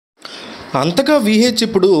అంతగా విహెచ్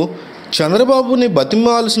ఇప్పుడు చంద్రబాబుని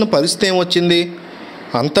బతిమాల్సిన పరిస్థితి ఏమొచ్చింది?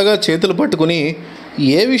 అంతగా చేతులు పట్టుకుని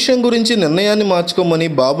ఏ విషయం గురించి నిర్ణయాన్ని మార్చుకోమని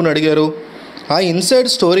బాబుని అడిగారు? ఆ ఇన్సైడ్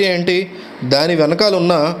స్టోరీ ఏంటి? దాని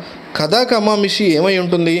వెనకాలన్న కథా కమామిషి ఏమై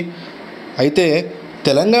ఉంటుంది? అయితే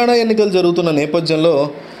తెలంగాణ ఎన్నికలు జరుగుతున్న నేపథ్యంలో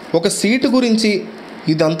ఒక సీటు గురించి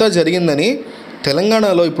ఇదంతా జరిగిందని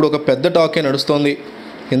తెలంగాణలో ఇప్పుడు ఒక పెద్ద టాకే నడుస్తోంది.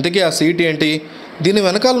 ఇంతకీ ఆ సీట్ ఏంటి, దీని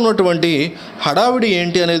వెనకాల ఉన్నటువంటి హడావిడి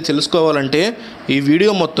ఏంటి అనేది తెలుసుకోవాలంటే ఈ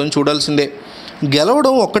వీడియో మొత్తం చూడాల్సిందే.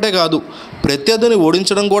 గెలవడం ఒక్కటే కాదు, ప్రత్యర్థిని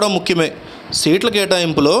ఓడించడం కూడా ముఖ్యమే. సీట్ల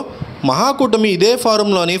కేటాయింపులో మహాకూటమి ఇదే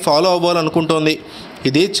ఫారంలోని ఫాలో అవ్వాలనుకుంటోంది.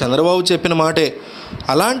 ఇది చంద్రబాబు చెప్పిన మాటే.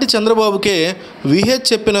 అలాంటి చంద్రబాబుకే విహెచ్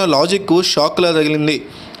చెప్పిన లాజిక్కు షాక్లా తగిలింది.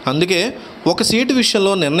 అందుకే ఒక సీటు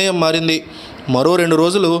విషయంలో నిర్ణయం మారింది. మరో 2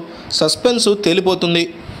 రోజులు సస్పెన్సు తేలిపోతుంది.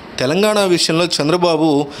 తెలంగాణ విషయంలో చంద్రబాబు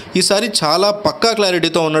ఈసారి చాలా పక్కా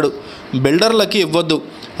క్లారిటీతో ఉన్నాడు. బిల్డర్లకి ఇవ్వద్దు,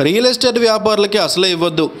 రియల్ ఎస్టేట్ వ్యాపారులకి అసలే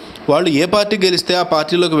ఇవ్వద్దు, వాళ్ళు ఏ పార్టీ గెలిస్తే ఆ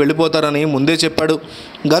పార్టీలోకి వెళ్ళిపోతారని ముందే చెప్పాడు.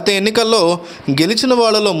 గత ఎన్నికల్లో గెలిచిన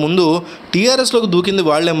వాళ్ళలో ముందు టీఆర్ఎస్లోకి దూకింది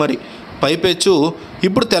వాళ్లే. మరి పైపెచ్చు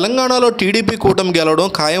ఇప్పుడు తెలంగాణలో టీడీపీ కూటమి గెలవడం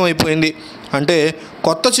ఖాయం అయిపోయింది. అంటే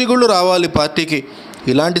కొత్త చిగుళ్ళు రావాలి పార్టీకి.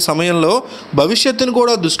 ఇలాంటి సమయంలో భవిష్యత్తును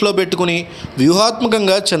కూడా దృష్టిలో పెట్టుకుని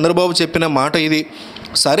వ్యూహాత్మకంగా చంద్రబాబు చెప్పిన మాట ఇది.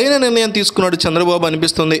 సరైన నిర్ణయం తీసుకున్నాడు చంద్రబాబు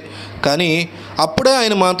అనిపిస్తుంది. కానీ అప్పుడే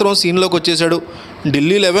ఆయన మాత్రం సీన్లోకి వచ్చేశాడు.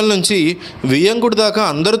 ఢిల్లీ లెవెల్ నుంచి వియ్యంకుడి దాకా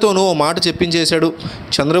అందరితోనూ ఓ మాట చెప్పించేశాడు.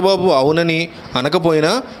 చంద్రబాబు అవునని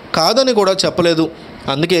అనకపోయినా కాదని కూడా చెప్పలేదు.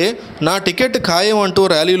 అందుకే నా టికెట్ ఖాయం అంటూ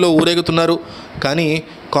ర్యాలీలో ఊరేగుతున్నారు. కానీ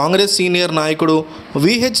కాంగ్రెస్ సీనియర్ నాయకుడు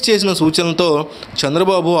విహెచ్ చేసిన సూచనలతో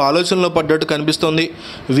చంద్రబాబు ఆలోచనలో పడ్డట్టు కనిపిస్తోంది.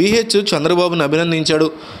 విహెచ్ చంద్రబాబును అభినందించాడు.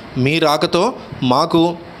 మీ రాకతో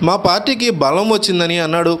మా పార్టీకి బలం వచ్చిందని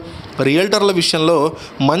అన్నాడు. రియల్టర్ల విషయంలో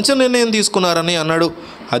మంచి నిర్ణయం తీసుకున్నారని అన్నాడు.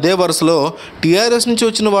 అదే వరుసలో టీఆర్ఎస్ నుంచి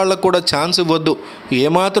వచ్చిన వాళ్ళకు కూడా ఛాన్స్ ఇవ్వద్దు,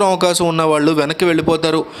 ఏమాత్రం అవకాశం ఉన్న వాళ్ళు వెనక్కి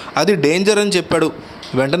వెళ్ళిపోతారు, అది డేంజర్ అని చెప్పాడు.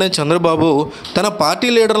 వెంటనే చంద్రబాబు తన పార్టీ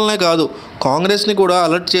లీడర్లనే కాదు కాంగ్రెస్ని కూడా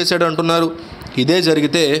అలర్ట్ చేశాడు అంటున్నారు. ఇదే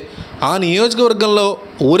జరిగితే ఆ నియోజకవర్గంలో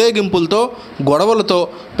ఊరేగింపులతో గొడవలతో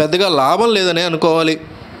పెద్దగా లాభం లేదనే అనుకోవాలి.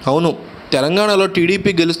 అవును, తెలంగాణలో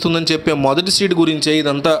టీడీపీ గెలుస్తుందని చెప్పే మొదటి సీటు గురించే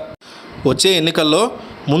ఇదంతా. వచ్చే ఎన్నికల్లో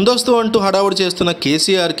ముందస్తు అంటూ హడావుడి చేస్తున్న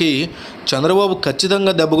కేసీఆర్కి చంద్రబాబు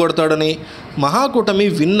ఖచ్చితంగా దెబ్బ కొడతాడని, మహాకూటమి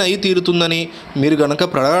విన్ అయి తీరుతుందని మీరు గనక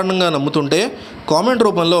ప్రగాఢంగా నమ్ముతుంటే కామెంట్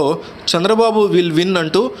రూపంలో చంద్రబాబు విల్ విన్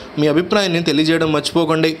అంటూ మీ అభిప్రాయాన్ని తెలియజేయడం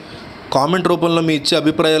మర్చిపోకండి. కామెంట్ రూపంలో మీ ఇచ్చే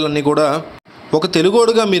అభిప్రాయాలన్నీ కూడా ఒక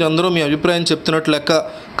తెలుగోడుగా మీరందరూ మీ అభిప్రాయం చెప్తున్నట్లు లెక్క.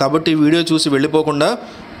 కాబట్టి వీడియో చూసి వెళ్ళిపోకుండా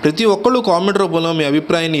ప్రతి ఒక్కళ్ళు కామెంట్ రూపంలో మీ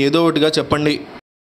అభిప్రాయాన్ని ఏదో ఒకటిగా చెప్పండి.